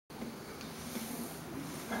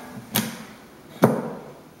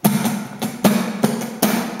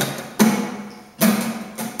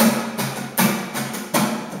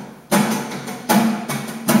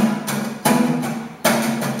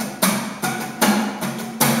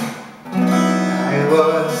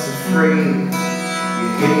was afraid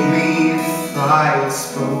you'd hit me if I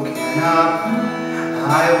spoken up.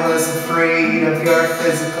 I was afraid of your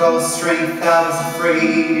physical strength. I was afraid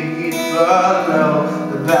you'd hit below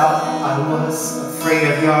the belt. I was afraid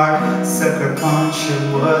of your sucker punch.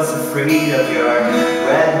 I was afraid of your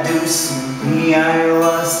reducing me. I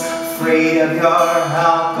was afraid of your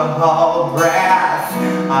alcohol breath.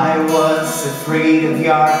 I was afraid of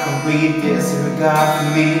your complete disregard for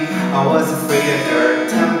me. I was afraid of your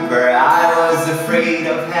temper. I was afraid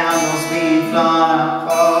of handles being flown up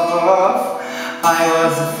above. I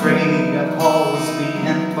was afraid of holes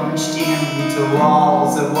being punched into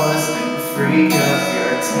walls. I was afraid of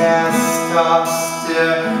your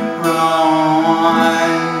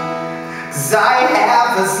testosterone. 'Cause I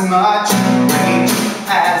have as much rage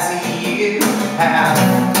as you have,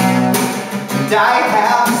 and I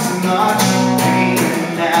have as much pain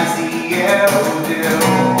as you do,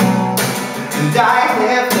 and I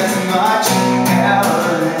live as much hell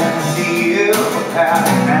as you have,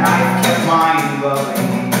 and I kept mine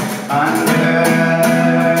going under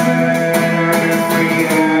for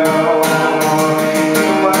you. You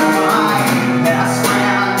were my best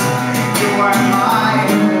friend, you were my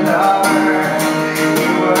lover,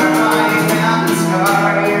 you were my mentor,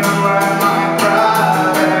 you were my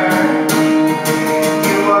brother,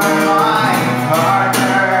 you were my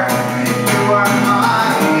partner, you were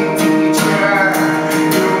my teacher,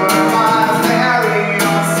 you were my very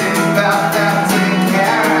own sympathetic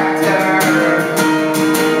character.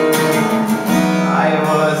 I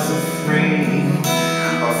was afraid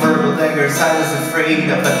of verbal daggers, I was afraid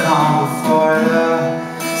of the calm before the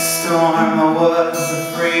storm. I was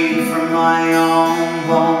afraid for my own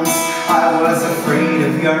bones. I was afraid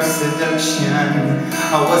of your seduction.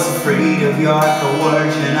 I was afraid of your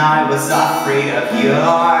coercion. I was afraid of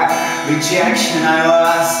your rejection. I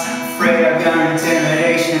was afraid of your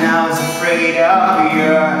intimidation. I was afraid of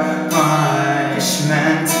your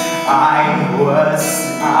punishment. I was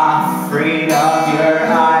afraid of your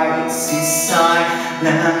icy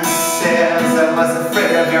silences. I was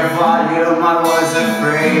afraid of your volume. I was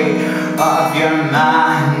afraid of your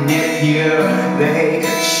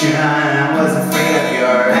manipulation. I was afraid of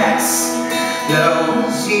your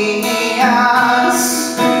explosion.